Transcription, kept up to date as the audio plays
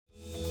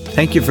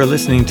Thank you for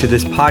listening to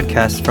this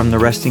podcast from the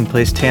Resting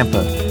Place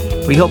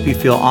Tampa. We hope you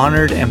feel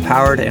honored,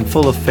 empowered, and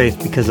full of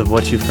faith because of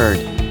what you've heard.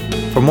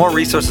 For more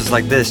resources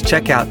like this,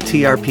 check out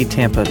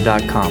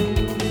trptampa.com.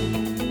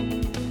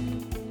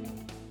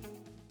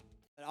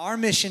 Our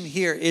mission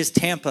here is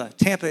Tampa.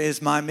 Tampa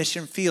is my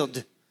mission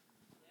field.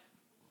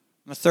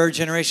 I'm a third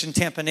generation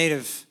Tampa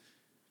native.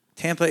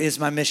 Tampa is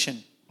my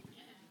mission.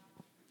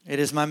 It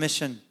is my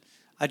mission.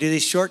 I do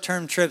these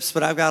short-term trips,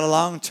 but I've got a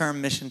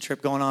long-term mission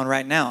trip going on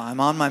right now. I'm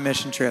on my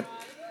mission trip.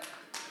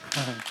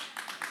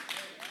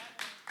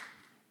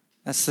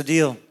 That's the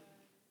deal.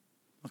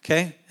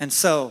 Okay? And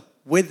so,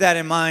 with that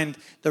in mind,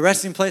 the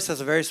Resting Place has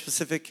a very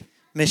specific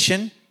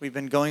mission. We've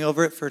been going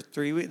over it for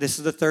 3 weeks. This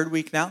is the third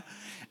week now.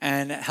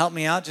 And help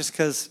me out just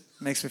because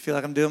it makes me feel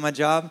like I'm doing my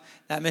job.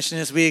 That mission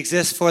is we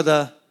exist for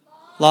the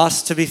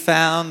lost to be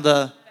found,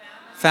 the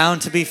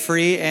found to be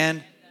free,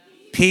 and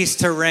peace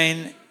to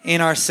reign in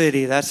our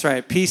city. That's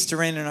right. Peace to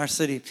reign in our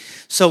city.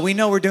 So we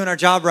know we're doing our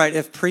job right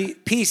if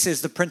peace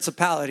is the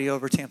principality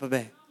over Tampa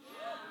Bay.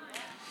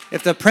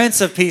 If the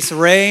Prince of Peace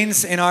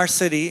reigns in our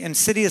city, and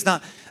city is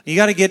not, you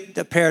got to get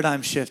the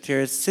paradigm shift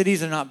here.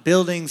 Cities are not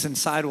buildings and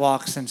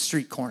sidewalks and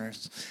street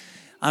corners.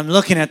 I'm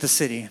looking at the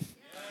city.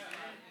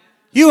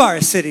 You are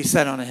a city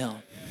set on a hill.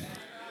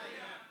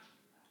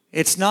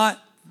 It's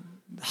not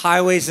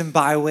highways and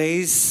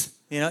byways.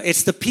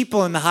 It's the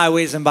people in the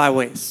highways and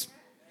byways.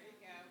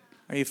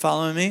 Are you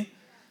following me?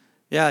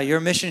 Yeah,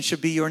 your mission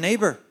should be your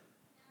neighbor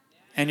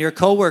and your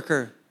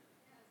coworker.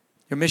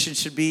 Your mission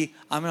should be,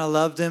 I'm going to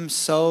love them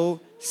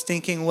so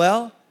stinking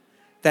well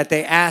that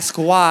they ask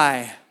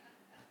why.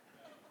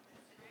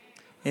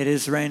 It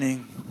is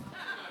raining.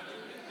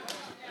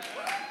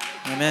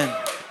 Amen.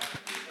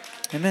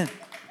 Amen.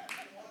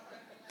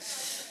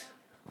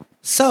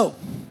 So,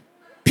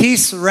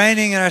 peace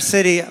reigning in our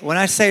city. When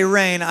I say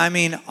reign, I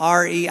mean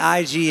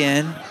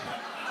R-E-I-G-N.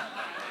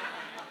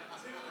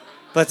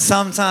 But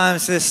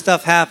sometimes this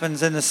stuff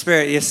happens in the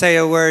spirit. You say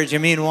a word, you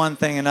mean one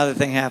thing, another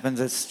thing happens.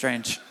 It's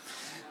strange,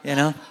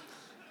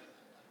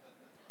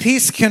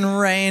 Peace can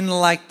reign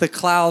like the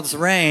clouds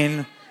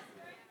rain,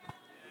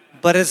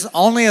 but it's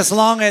only as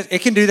long as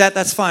it can do that,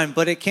 that's fine.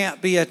 But it can't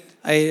be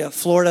a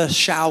Florida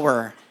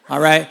shower,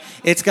 all right?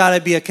 It's got to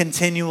be a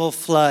continual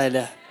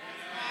flood.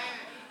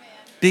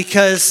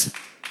 Because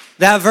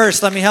that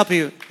verse, let me help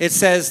you. It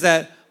says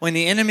that when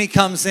the enemy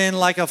comes in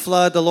like a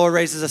flood, the Lord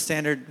raises a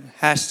standard.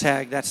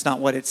 Hashtag, that's not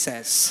what it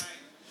says.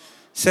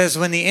 It says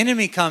when the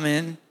enemy come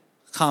in,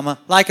 comma,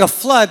 like a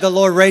flood, the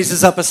Lord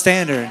raises up a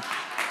standard.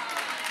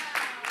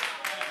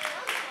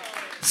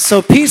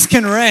 So peace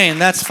can reign,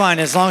 that's fine,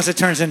 as long as it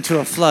turns into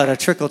a flood. A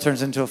trickle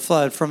turns into a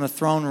flood from the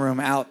throne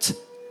room out,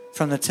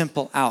 from the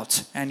temple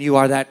out. And you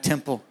are that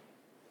temple.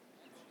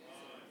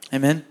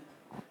 Amen?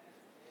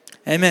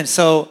 Amen.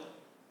 So,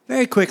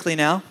 very quickly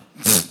now,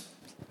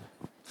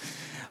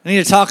 I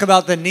need to talk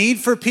about the need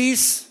for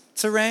peace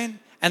to reign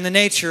and the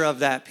nature of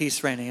that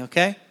peace reigning,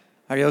 okay?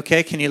 Are you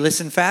okay? Can you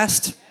listen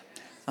fast?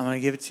 I'm going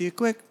to give it to you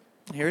quick.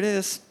 Here it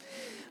is.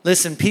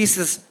 Listen,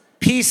 peace.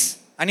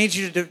 I need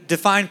you to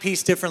define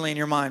peace differently in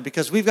your mind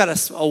because we've got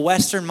a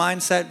Western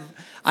mindset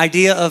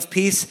idea of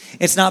peace.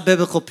 It's not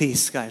biblical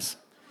peace, guys.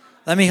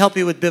 Let me help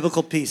you with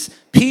biblical peace.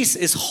 Peace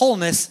is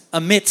wholeness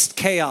amidst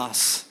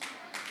chaos.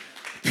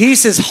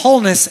 Peace is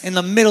wholeness in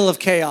the middle of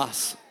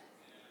chaos.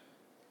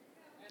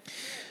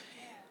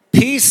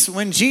 Peace,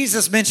 when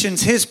Jesus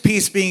mentions his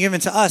peace being given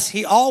to us,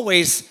 he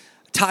always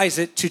ties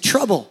it to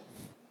trouble.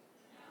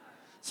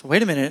 So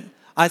wait a minute.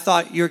 I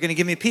thought you were going to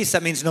give me peace.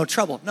 That means no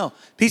trouble. No,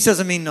 peace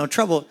doesn't mean no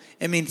trouble.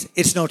 It means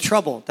it's no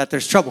trouble that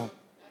there's trouble.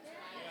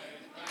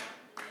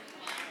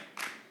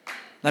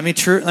 Let me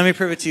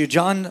prove it to you.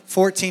 John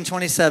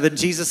 14:27,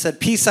 Jesus said,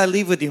 peace I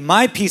leave with you.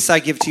 My peace I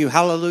give to you.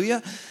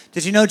 Hallelujah.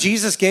 Did you know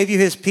Jesus gave you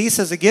his peace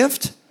as a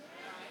gift?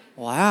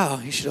 Wow,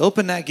 you should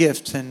open that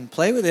gift and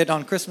play with it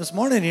on Christmas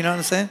morning, you know what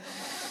I'm saying?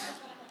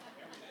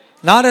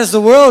 Not as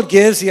the world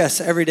gives. Yes,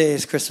 every day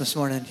is Christmas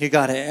morning. You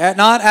got it.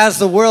 Not as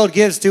the world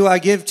gives do I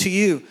give to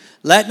you.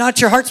 Let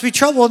not your hearts be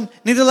troubled,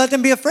 neither let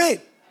them be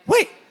afraid.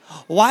 Wait,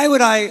 why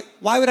would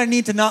I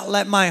need to not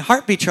let my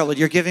heart be troubled?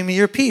 You're giving me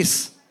your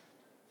peace.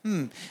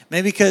 Maybe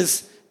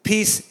because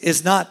peace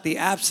is not the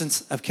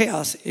absence of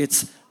chaos.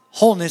 It's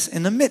wholeness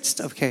in the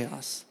midst of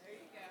chaos.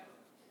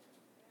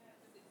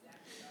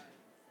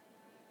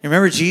 You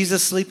remember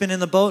Jesus sleeping in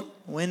the boat,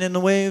 wind in the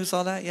waves,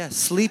 all that? Yeah,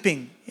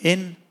 sleeping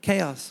in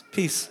chaos,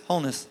 peace,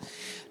 wholeness.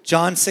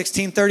 John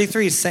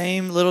 16:33,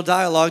 same little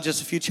dialogue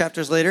just a few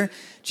chapters later.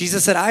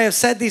 Jesus said, I have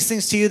said these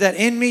things to you that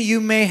in me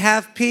you may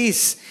have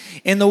peace.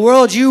 In the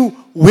world you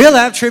will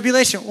have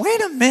tribulation.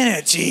 Wait a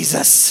minute,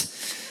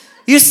 Jesus.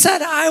 You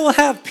said I will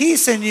have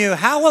peace in you.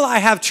 How will I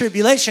have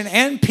tribulation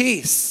and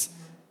peace?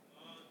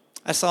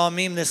 I saw a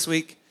meme this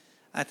week.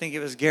 I think it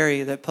was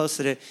Gary that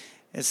posted it.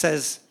 It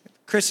says,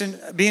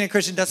 being a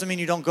Christian doesn't mean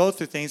you don't go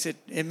through things.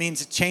 It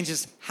means it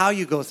changes how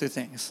you go through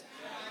things.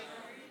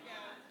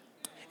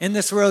 In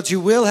this world, you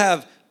will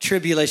have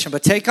tribulation,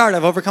 but take heart,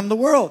 I've overcome the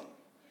world.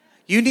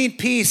 You need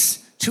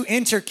peace to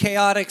enter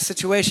chaotic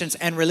situations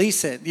and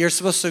release it. You're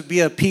supposed to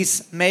be a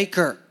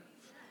peacemaker.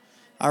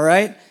 All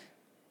right?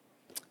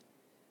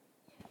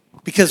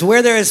 Because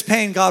where there is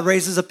pain, God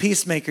raises a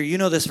peacemaker. You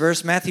know this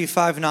verse, Matthew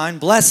 5:9.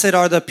 Blessed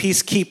are the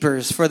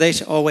peacekeepers, for they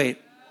shall... Oh,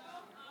 wait.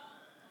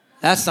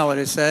 That's not what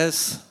it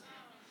says.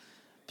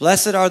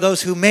 Blessed are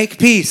those who make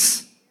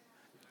peace.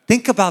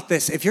 Think about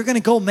this. If you're going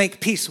to go make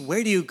peace,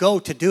 where do you go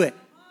to do it?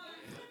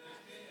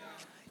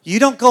 You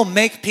don't go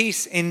make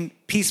peace in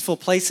peaceful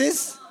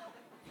places.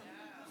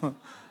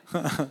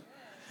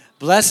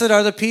 Blessed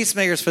are the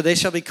peacemakers, for they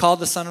shall be called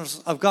the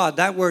sons of God.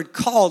 That word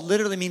called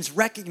literally means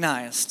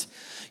recognized.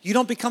 You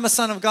don't become a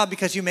son of God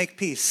because you make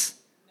peace.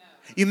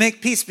 You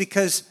make peace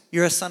because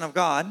you're a son of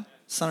God,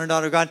 son or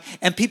daughter of God,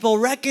 and people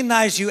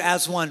recognize you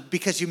as one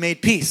because you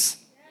made peace.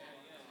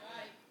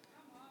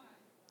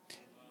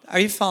 Are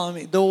you following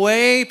me? The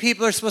way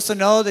people are supposed to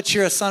know that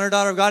you're a son or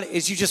daughter of God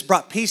is you just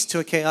brought peace to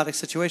a chaotic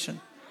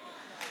situation.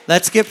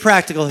 Let's get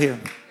practical here.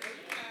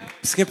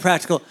 Let's get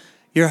practical.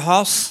 Your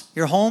house,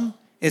 your home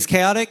is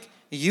chaotic.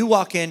 You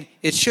walk in,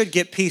 it should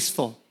get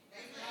peaceful.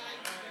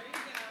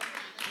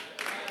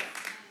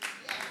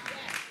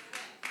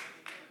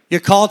 You're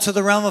called to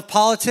the realm of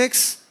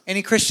politics.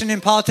 Any Christian in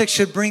politics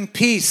should bring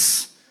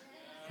peace,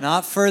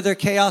 not further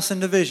chaos and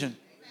division.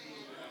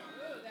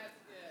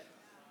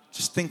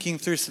 Just thinking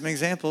through some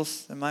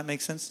examples that might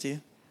make sense to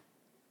you.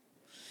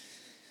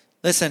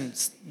 Listen,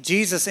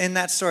 Jesus in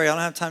that story, I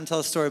don't have time to tell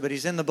the story, but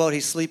he's in the boat,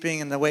 he's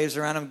sleeping, and the waves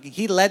around him.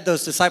 He led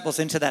those disciples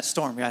into that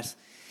storm, guys.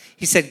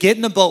 He said, get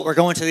in the boat, we're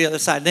going to the other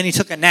side. Then he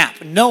took a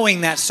nap,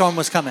 knowing that storm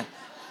was coming.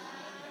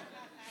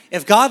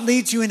 If God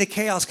leads you into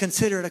chaos,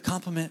 consider it a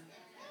compliment.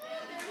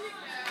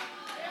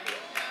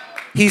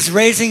 He's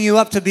raising you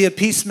up to be a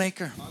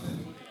peacemaker.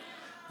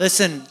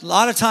 Listen, a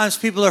lot of times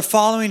people are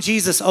following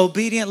Jesus,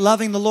 obedient,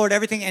 loving the Lord,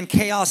 everything, and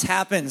chaos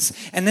happens.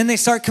 And then they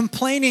start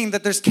complaining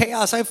that there's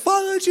chaos. I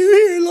followed you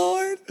here,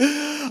 Lord.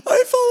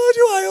 I followed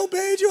you. I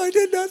obeyed you. I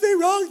did nothing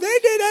wrong. They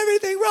did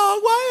everything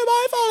wrong. Why am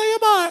I falling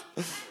apart?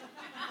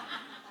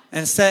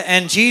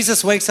 And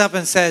Jesus wakes up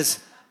and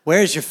says,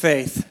 where's your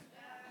faith?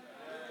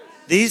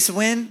 This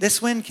wind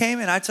came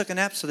and I took a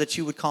nap so that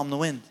you would calm the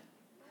wind.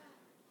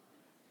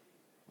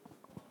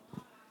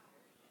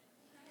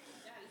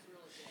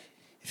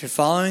 If you're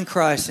following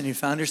Christ and you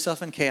found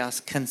yourself in chaos,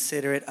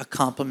 consider it a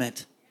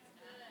compliment.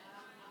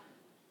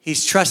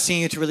 He's trusting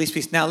you to release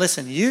peace. Now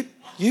listen, you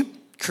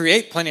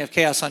create plenty of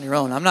chaos on your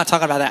own. I'm not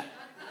talking about that.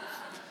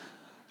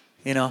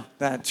 You know,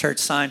 that church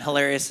sign,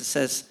 hilarious. It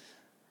says,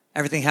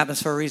 everything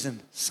happens for a reason.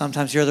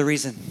 Sometimes you're the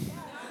reason.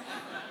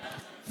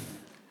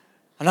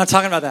 I'm not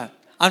talking about that.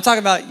 I'm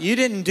talking about you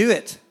didn't do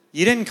it.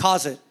 You didn't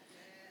cause it.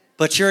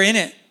 But you're in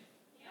it.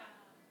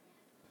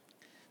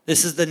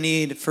 This is the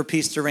need for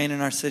peace to reign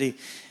in our city.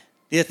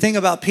 The thing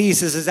about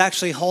peace is it's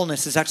actually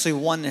wholeness. It's actually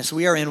oneness.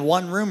 We are in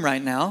one room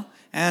right now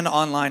and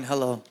online.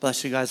 Hello.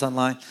 Bless you guys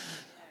online.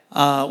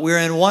 We're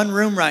in one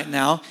room right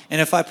now. And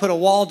if I put a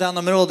wall down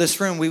the middle of this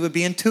room, we would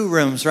be in two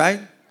rooms, right?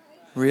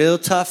 Real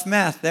tough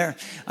math there.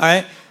 All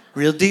right.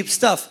 Real deep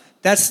stuff.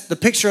 That's the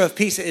picture of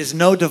peace is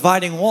no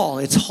dividing wall.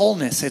 It's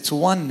wholeness. It's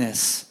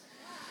oneness.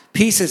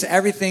 Peace is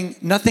everything,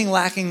 nothing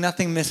lacking,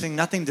 nothing missing,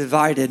 nothing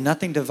divided,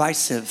 nothing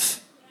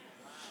divisive.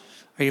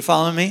 Are you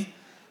following me?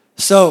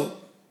 So,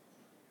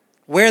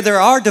 where there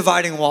are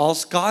dividing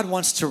walls, God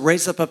wants to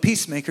raise up a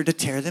peacemaker to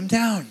tear them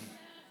down.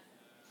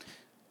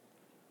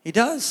 He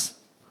does.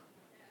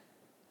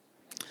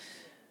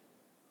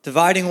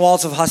 Dividing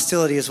walls of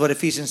hostility is what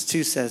Ephesians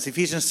 2 says.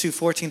 Ephesians 2,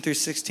 14 through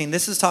 16.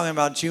 This is talking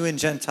about Jew and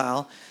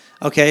Gentile.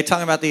 Okay,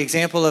 talking about the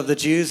example of the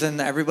Jews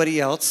and everybody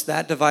else,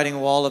 that dividing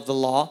wall of the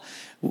law.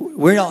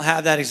 We don't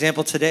have that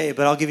example today,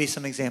 but I'll give you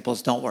some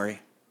examples. Don't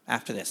worry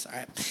after this, all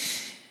right?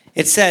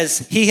 It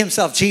says, he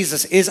himself,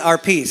 Jesus, is our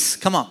peace.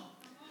 Come on.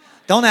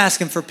 Don't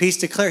ask him for peace.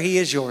 Declare he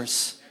is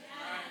yours.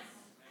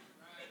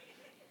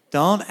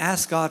 Don't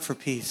ask God for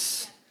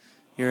peace.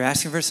 You're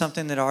asking for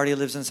something that already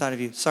lives inside of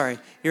you. Sorry,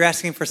 you're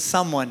asking for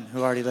someone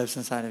who already lives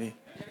inside of you.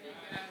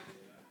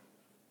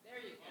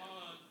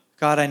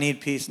 God, I need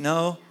peace.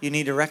 No, you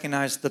need to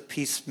recognize the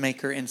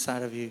peacemaker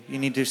inside of you. You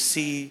need to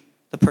see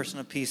the person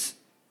of peace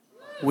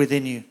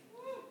within you.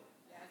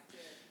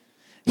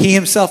 He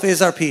himself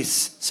is our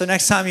peace. So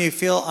next time you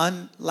feel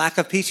lack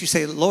of peace, you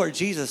say, Lord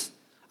Jesus,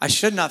 I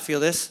should not feel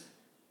this.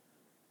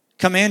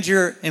 Command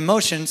your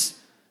emotions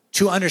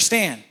to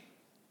understand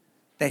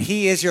that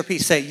he is your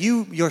peace. Say,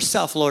 you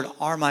yourself, Lord,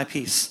 are my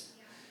peace.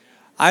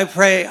 I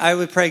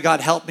would pray, God,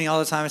 help me all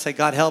the time. I say,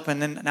 God, help.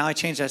 And then now I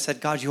changed it. I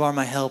said, God, you are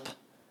my help.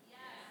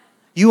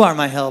 You are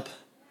my help.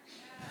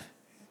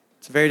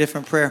 It's a very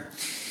different prayer.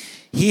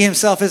 He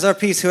himself is our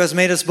peace, who has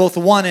made us both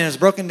one and has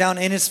broken down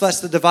in his flesh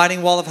the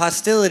dividing wall of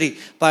hostility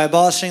by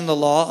abolishing the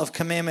law of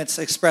commandments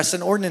expressed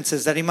in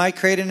ordinances, that he might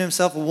create in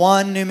himself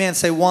one new man.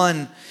 Say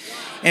one.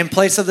 In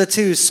place of the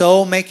two,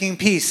 so making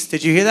peace.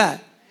 Did you hear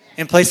that?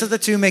 In place of the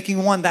two,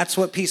 making one. That's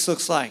what peace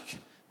looks like.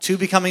 Two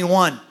becoming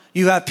one.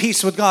 You have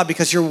peace with God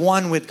because you're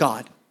one with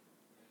God.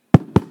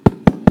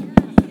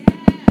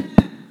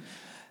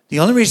 The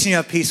only reason you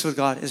have peace with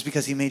God is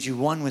because he made you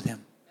one with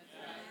him.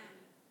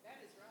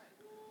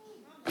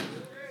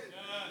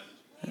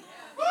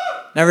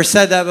 Never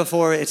said that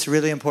before. It's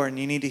really important.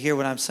 You need to hear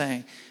what I'm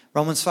saying.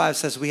 Romans 5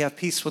 says we have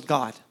peace with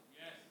God.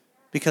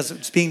 Because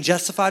it's being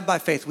justified by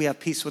faith, we have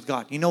peace with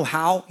God. You know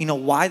how? You know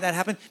why that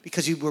happened?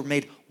 Because you were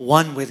made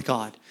one with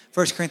God.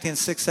 1 Corinthians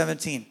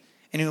 6:17.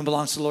 Anyone who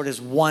belongs to the Lord is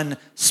one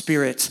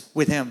spirit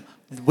with him.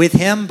 With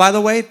him, by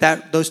the way,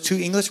 those two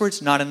English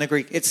words, not in the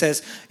Greek. It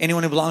says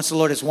anyone who belongs to the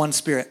Lord is one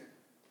spirit.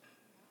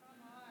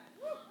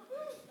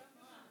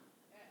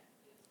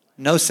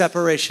 No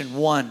separation.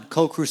 One,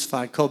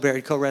 co-crucified,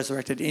 co-buried,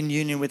 co-resurrected, in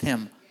union with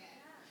him.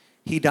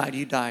 He died,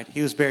 you died.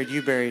 He was buried,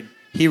 you buried.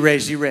 He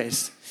raised, you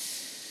raised.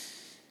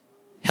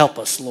 Help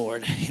us,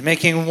 Lord.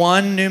 Making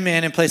one new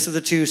man in place of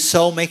the two,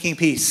 so making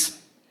peace.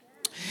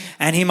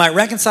 And he might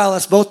reconcile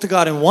us both to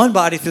God in one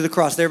body through the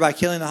cross, thereby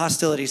killing the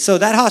hostility. So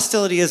that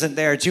hostility isn't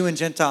there, Jew and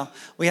Gentile.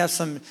 We have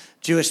some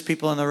Jewish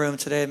people in the room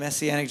today,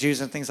 Messianic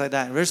Jews and things like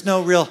that. There's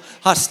no real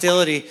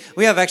hostility.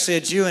 We have actually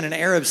a Jew and an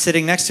Arab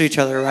sitting next to each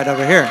other right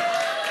over here.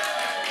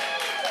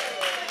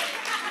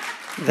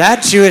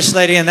 That Jewish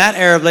lady and that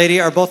Arab lady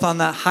are both on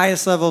the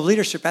highest level of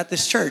leadership at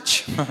this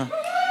church.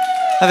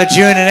 I have a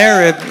Jew and an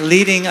Arab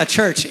leading a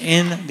church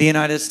in the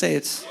United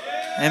States.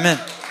 Amen.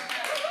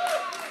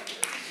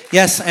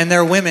 Yes, and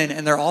they're women,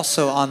 and they're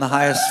also on the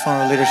highest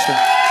form of leadership.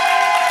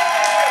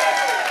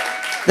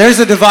 There's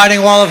a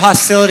dividing wall of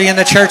hostility in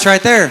the church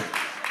right there.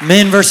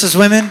 Men versus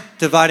women,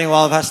 dividing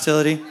wall of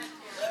hostility.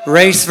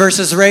 Race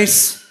versus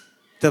race,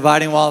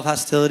 dividing wall of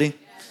hostility.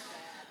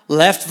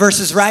 Left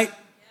versus right,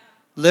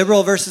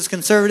 liberal versus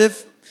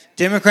conservative,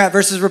 Democrat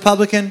versus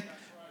Republican,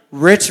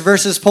 rich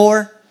versus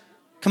poor.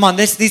 Come on,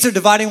 these are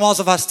dividing walls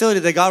of hostility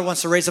that God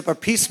wants to raise up a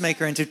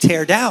peacemaker and to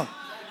tear down.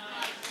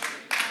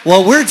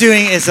 What we're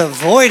doing is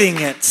avoiding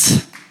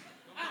it.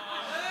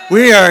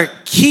 We are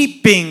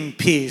keeping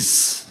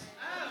peace.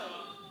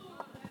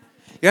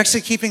 You're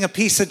actually keeping a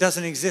peace that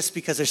doesn't exist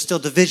because there's still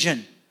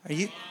division.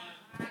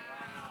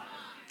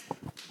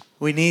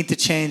 We need to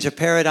change a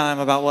paradigm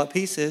about what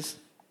peace is.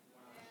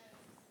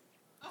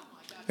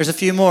 There's a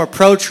few more.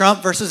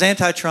 Pro-Trump versus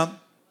anti-Trump.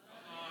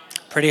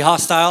 Pretty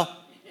hostile.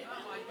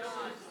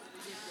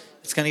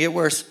 It's going to get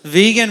worse.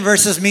 Vegan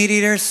versus meat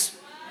eaters.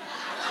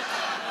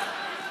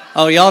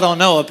 Oh, y'all don't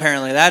know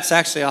apparently. That's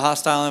actually a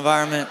hostile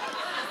environment.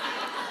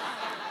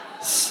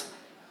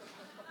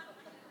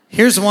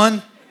 Here's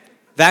one.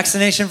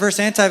 Vaccination versus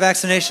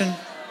anti-vaccination.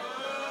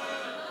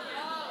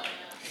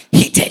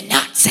 He did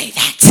not say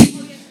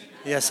that.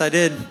 Yes, I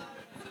did.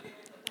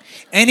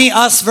 Any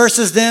us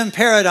versus them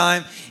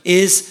paradigm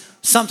is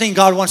something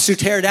God wants to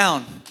tear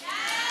down.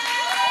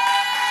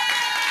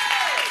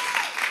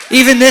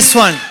 Even this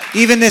one,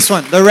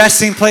 the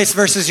resting place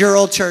versus your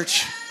old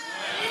church.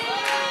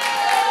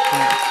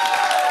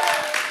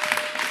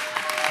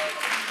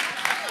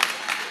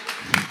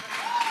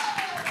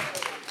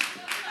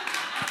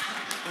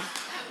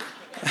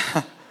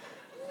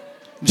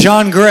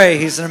 John Gray,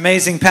 he's an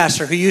amazing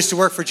pastor who used to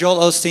work for Joel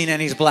Osteen,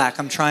 and he's black.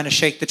 I'm trying to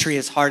shake the tree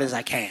as hard as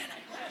I can.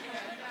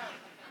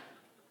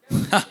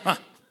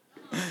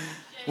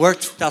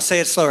 I'll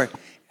say it slower.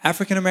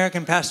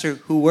 African-American pastor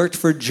who worked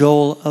for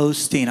Joel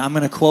Osteen. I'm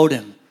going to quote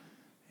him.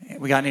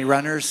 We got any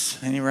runners?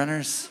 Any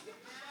runners?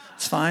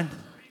 It's fine.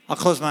 I'll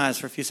close my eyes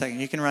for a few seconds.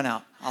 You can run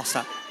out. I'll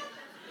stop.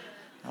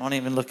 I won't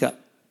even look up.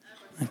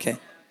 Okay.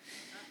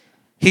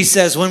 He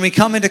says, when we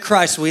come into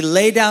Christ, we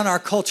lay down our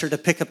culture to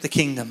pick up the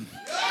kingdom.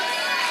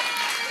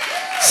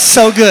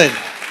 So good.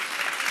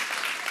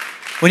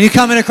 When you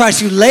come into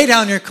Christ, you lay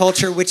down your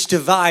culture, which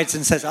divides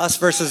and says us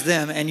versus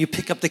them, and you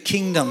pick up the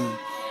kingdom.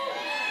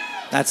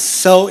 That's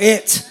so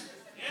it.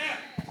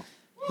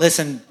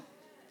 Listen,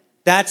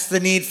 that's the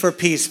need for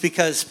peace,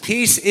 because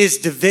peace is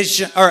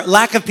division, or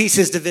lack of peace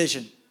is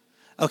division.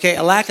 Okay,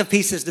 a lack of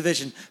peace is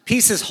division.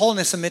 Peace is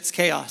wholeness amidst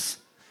chaos.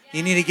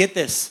 You need to get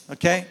this,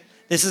 okay?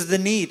 This is the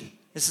need.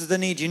 This is the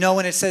need. You know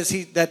when it says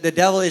that the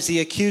devil is the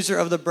accuser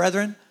of the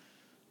brethren?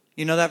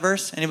 You know that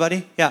verse?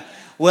 Anybody? Yeah.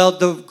 Well,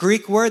 the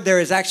Greek word there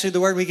is actually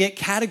the word we get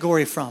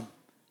category from.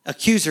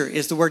 Accuser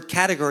is the word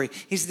category.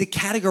 He's the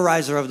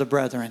categorizer of the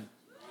brethren.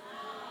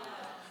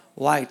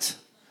 White,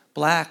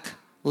 black,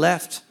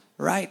 left,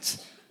 right.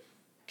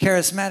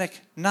 Charismatic,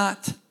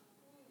 not.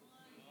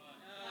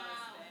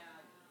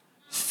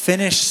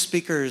 Finished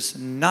speakers,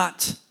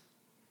 not.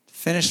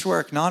 Finished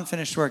work,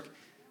 non-finished work.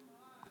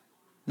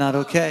 Not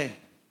okay.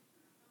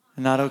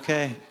 Not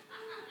okay.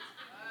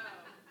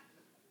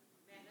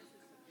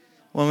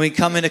 When we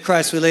come into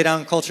Christ, we lay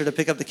down culture to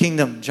pick up the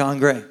kingdom. John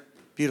Gray.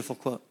 Beautiful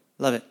quote.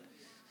 Love it.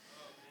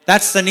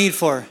 That's the need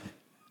for.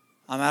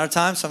 I'm out of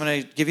time, so I'm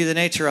going to give you the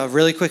nature of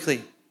really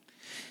quickly.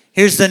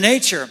 Here's the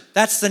nature.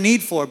 That's the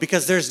need for,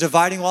 because there's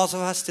dividing walls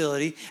of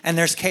hostility and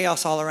there's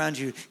chaos all around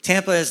you.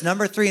 Tampa is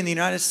number 3 in the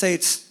United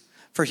States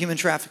for human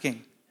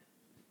trafficking.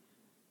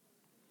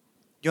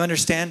 You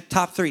understand?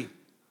 Top 3.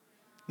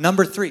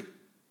 Number 3.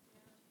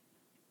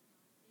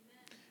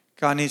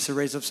 God needs to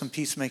raise up some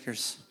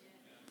peacemakers.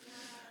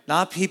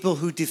 Not people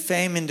who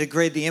defame and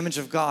degrade the image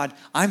of God.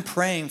 I'm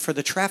praying for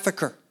the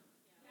trafficker.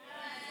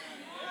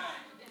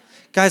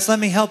 Guys, let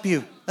me help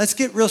you. Let's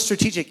get real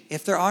strategic.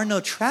 If there are no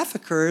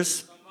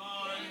traffickers,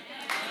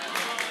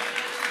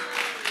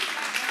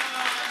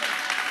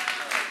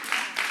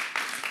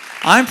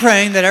 I'm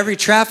praying that every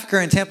trafficker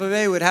in Tampa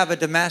Bay would have a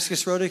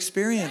Damascus Road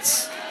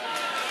experience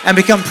and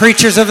become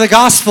preachers of the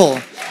gospel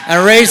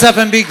and raise up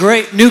and be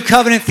great new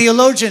covenant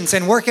theologians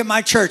and work at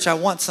my church. I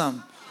want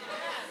some.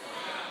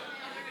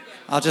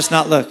 I'll just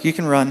not look. You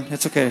can run.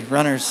 It's okay.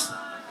 Runners.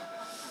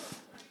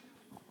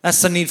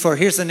 That's the need for.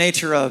 Here's the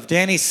nature of.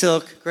 Danny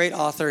Silk, great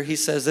author, he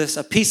says this: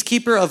 a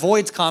peacekeeper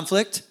avoids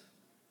conflict,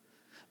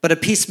 but a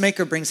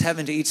peacemaker brings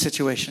heaven to each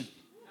situation.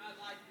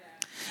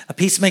 A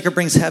peacemaker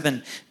brings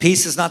heaven.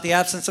 Peace is not the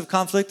absence of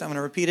conflict. I'm going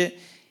to repeat it.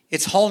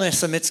 It's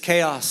wholeness amidst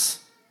chaos.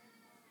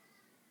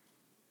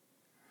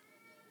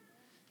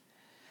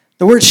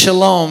 The word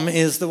shalom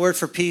is the word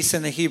for peace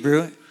in the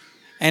Hebrew.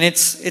 And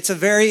it's a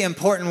very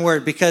important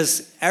word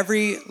because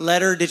every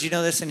letter, did you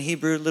know this in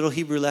Hebrew? Little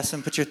Hebrew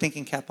lesson, put your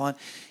thinking cap on.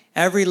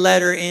 Every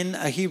letter in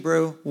a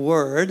Hebrew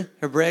word,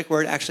 Hebraic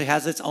word, actually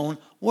has its own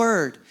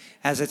word.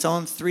 Has its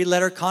own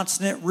 3-letter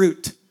consonant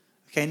root.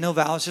 Okay, no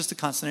vowels, just a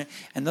consonant.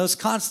 And those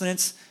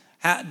consonants,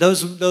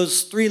 those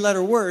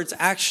 3-letter words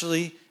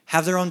actually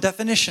have their own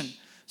definition.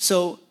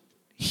 So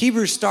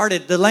Hebrew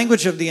started, the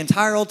language of the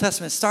entire Old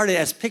Testament started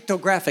as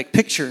pictographic,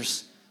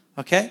 pictures.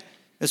 Okay?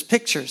 As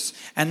pictures.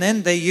 And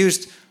then they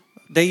used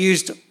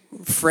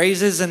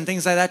phrases and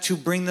things like that to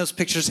bring those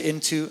pictures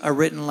into a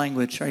written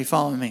language. Are you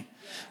following me?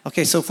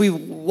 Okay, so if we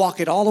walk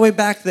it all the way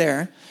back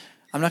there,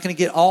 I'm not going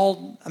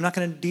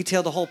to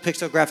detail the whole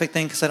pictographic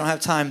thing because I don't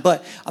have time,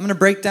 but I'm going to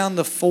break down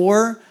the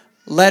 4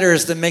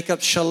 letters that make up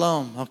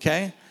shalom,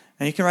 okay?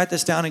 And you can write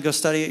this down and go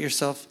study it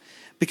yourself.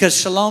 Because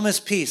shalom is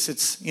peace.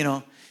 It's,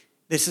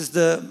 this is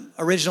the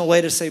original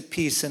way to say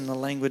peace in the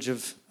language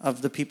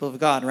of the people of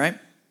God, right?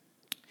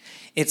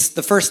 It's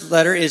the first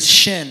letter is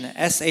shin,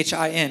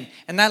 S-H-I-N.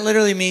 And that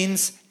literally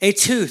means a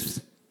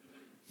tooth.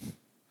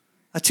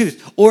 A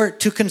tooth. Or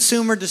to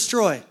consume or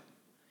destroy.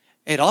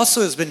 It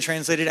also has been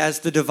translated as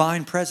the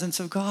divine presence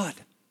of God.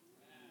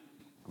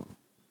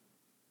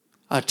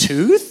 A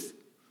tooth?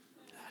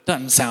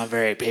 Doesn't sound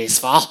very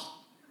peaceful.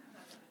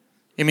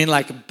 You mean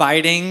like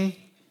biting?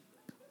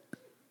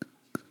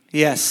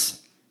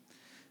 Yes.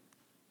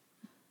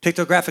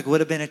 Pictographic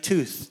would have been a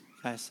tooth,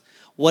 guys.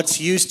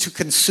 What's used to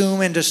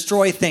consume and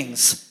destroy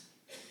things.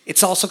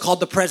 It's also called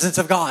the presence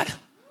of God.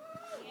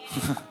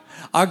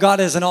 Our God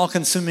is an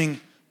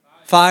all-consuming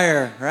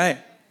fire, right?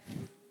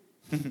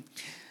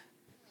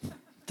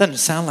 Doesn't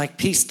sound like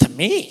peace to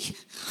me.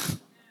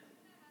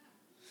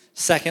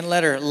 Second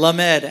letter,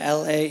 lamed,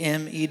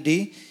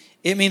 L-A-M-E-D.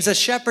 It means a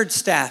shepherd's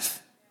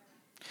staff.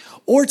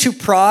 Or to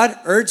prod,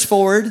 urge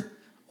forward,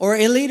 or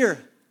a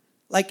leader.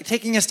 Like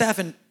taking a staff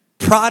and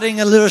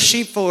prodding a little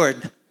sheep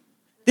forward.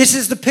 This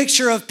is the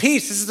picture of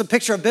peace. This is the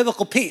picture of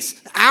biblical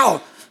peace.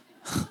 Ow!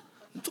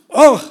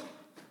 Oh!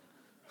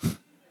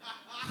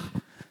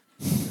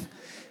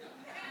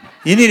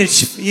 You need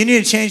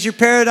to change your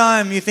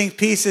paradigm. You think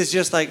peace is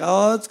just like,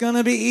 oh, it's going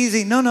to be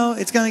easy. No,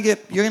 you're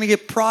going to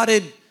get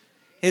prodded.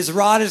 His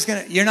rod is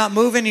you're not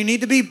moving. You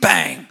need to be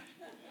bang.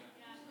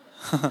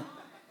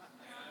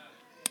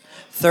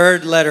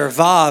 Third letter,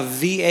 vav,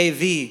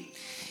 V-A-V.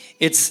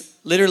 It's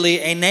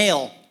literally a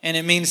nail, and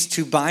it means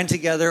to bind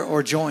together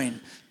or join.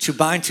 To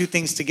bind 2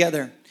 things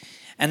together.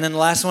 And then the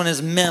last one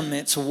is mem.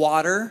 It's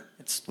water.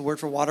 It's the word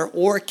for water.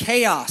 Or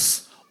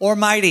chaos. Or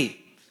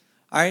mighty.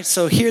 All right,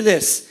 so hear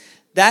this.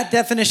 That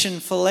definition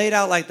laid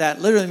out like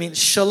that literally means,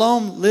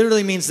 shalom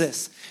literally means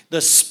this. The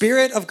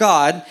Spirit of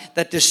God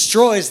that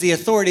destroys the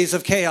authorities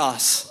of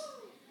chaos.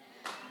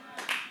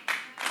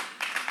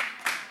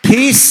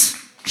 Peace,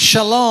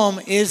 shalom,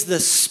 is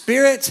the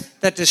Spirit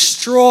that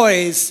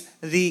destroys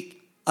the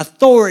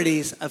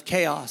authorities of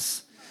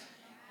chaos.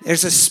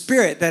 There's a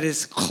spirit that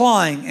is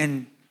clawing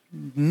and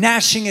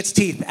gnashing its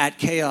teeth at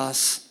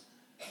chaos.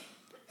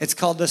 It's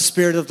called the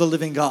Spirit of the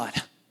living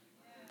God.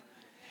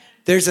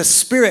 There's a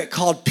spirit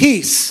called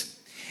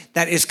peace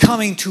that is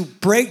coming to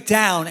break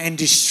down and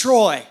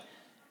destroy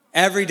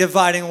every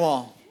dividing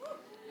wall.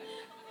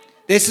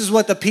 This is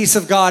what the peace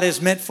of God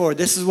is meant for.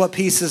 This is what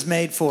peace is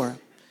made for.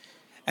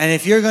 And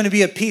if you're going to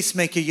be a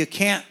peacemaker, you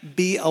can't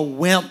be a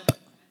wimp.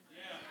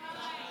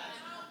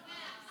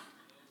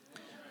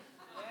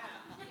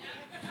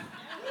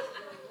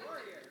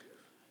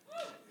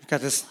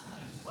 Got this.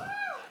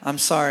 I'm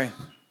sorry.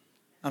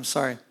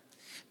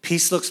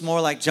 Peace looks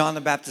more like John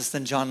the Baptist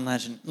than John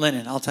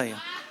Lennon, I'll tell you.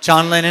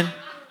 John Lennon.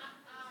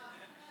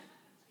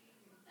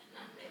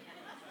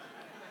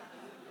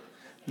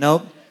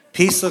 Nope.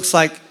 Peace looks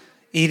like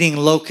eating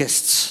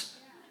locusts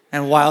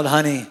and wild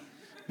honey,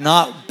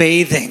 not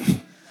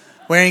bathing,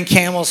 wearing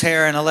camel's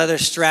hair and a leather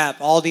strap,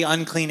 all the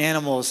unclean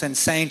animals, and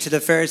saying to the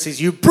Pharisees,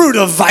 "You brood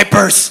of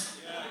vipers."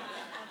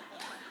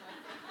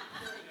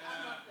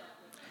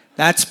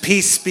 That's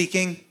peace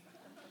speaking.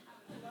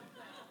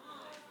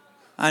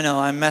 I know,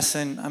 I'm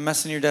messing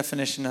your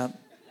definition up.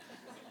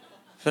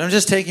 But I'm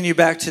just taking you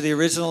back to the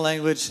original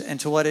language and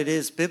to what it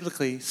is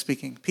biblically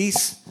speaking.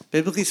 Peace,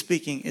 biblically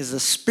speaking, is the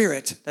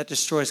spirit that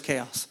destroys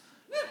chaos.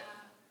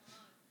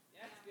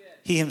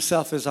 He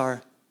himself is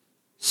our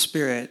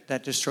spirit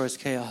that destroys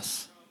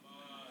chaos.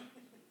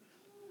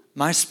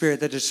 My spirit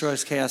that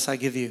destroys chaos I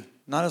give you,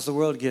 not as the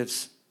world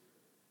gives.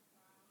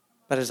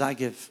 but as I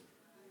give.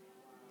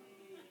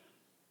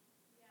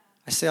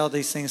 I say all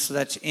these things so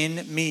that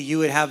in me you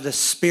would have the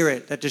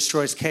spirit that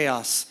destroys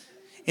chaos.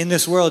 In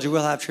this world you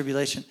will have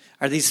tribulation.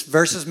 Are these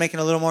verses making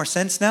a little more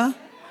sense now?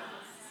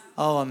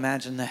 Oh,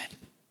 imagine that.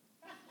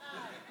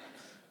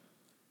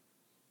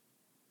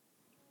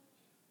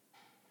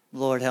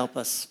 Lord, help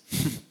us.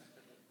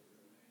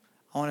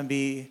 I want to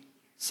be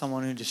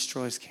someone who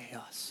destroys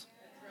chaos.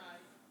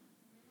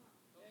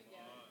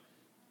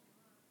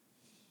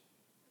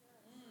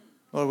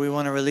 Lord, we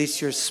want to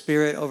release your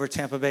spirit over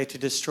Tampa Bay to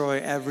destroy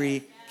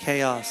every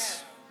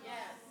chaos.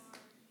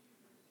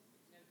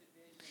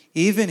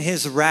 Even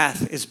his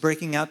wrath is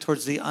breaking out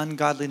towards the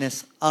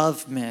ungodliness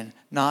of men,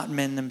 not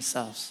men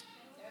themselves.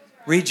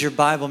 Read your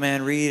Bible,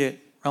 man. Read it.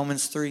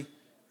 Romans 2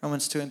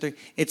 and 3.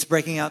 It's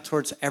breaking out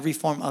towards every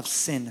form of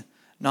sin,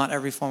 not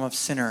every form of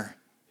sinner.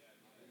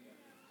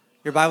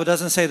 Your Bible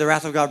doesn't say the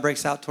wrath of God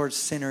breaks out towards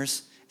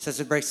sinners. It says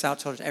it breaks out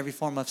towards every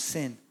form of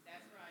sin.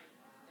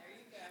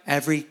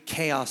 Every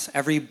chaos,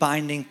 every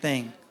binding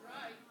thing,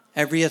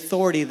 every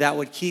authority that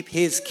would keep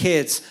his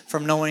kids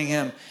from knowing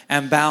him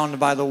and bound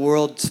by the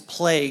world's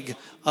plague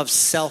of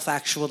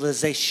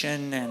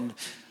self-actualization and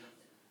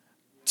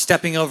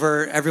stepping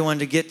over everyone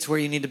to get to where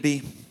you need to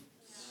be,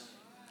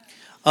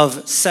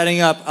 of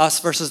setting up us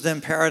versus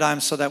them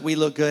paradigms so that we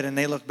look good and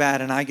they look bad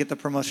and I get the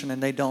promotion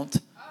and they don't.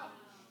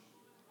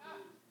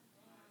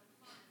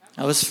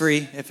 That was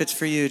free. If it's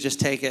for you, just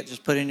take it.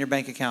 Just put it in your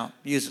bank account.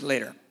 Use it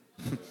later.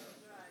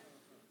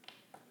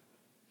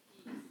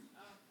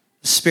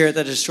 The spirit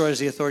that destroys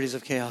the authorities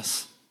of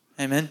chaos.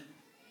 Amen?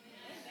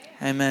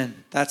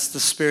 Amen. That's the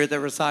spirit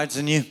that resides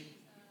in you.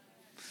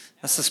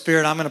 That's the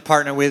spirit I'm going to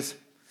partner with.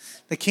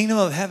 The kingdom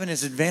of heaven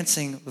is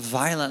advancing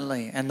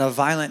violently, and the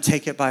violent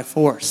take it by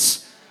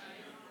force.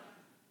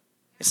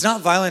 It's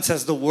not violence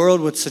as the world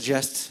would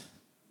suggest,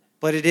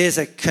 but it is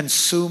a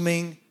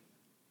consuming,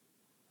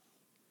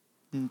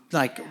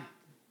 like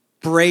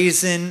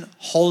brazen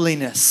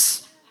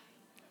holiness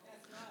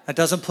that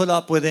doesn't put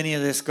up with any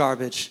of this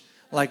garbage.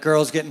 Like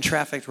girls getting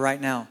trafficked right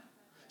now.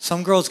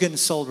 Some girls getting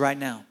sold right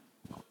now.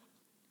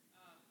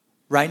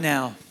 Right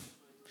now.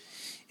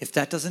 If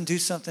that doesn't do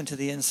something to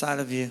the inside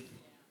of you,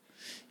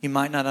 you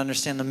might not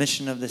understand the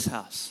mission of this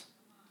house.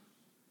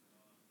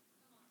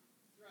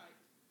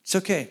 It's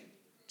okay.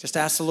 Just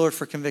ask the Lord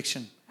for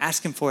conviction.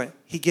 Ask him for it.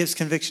 He gives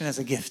conviction as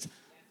a gift.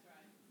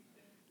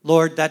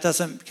 Lord, that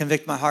doesn't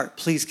convict my heart.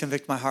 Please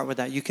convict my heart with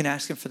that. You can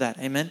ask him for that.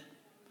 Amen?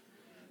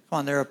 Come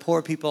on, there are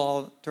poor people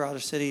all throughout our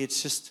city.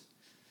 It's just,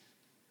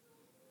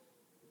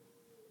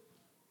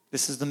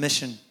 this is the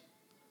mission.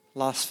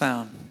 Lost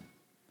found.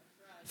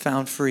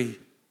 Found free.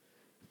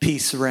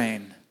 Peace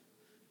reign.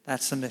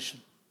 That's the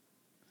mission.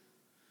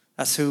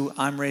 That's who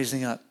I'm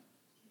raising up.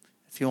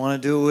 If you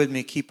want to do it with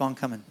me, keep on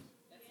coming.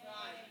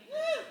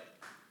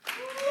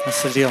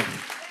 That's the deal.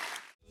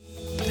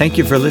 Thank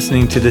you for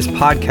listening to this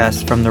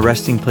podcast from the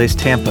Resting Place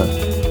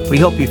Tampa. We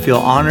hope you feel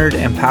honored,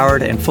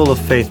 empowered, and full of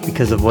faith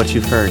because of what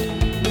you've heard.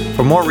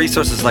 For more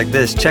resources like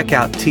this, check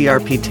out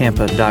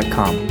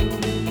trptampa.com.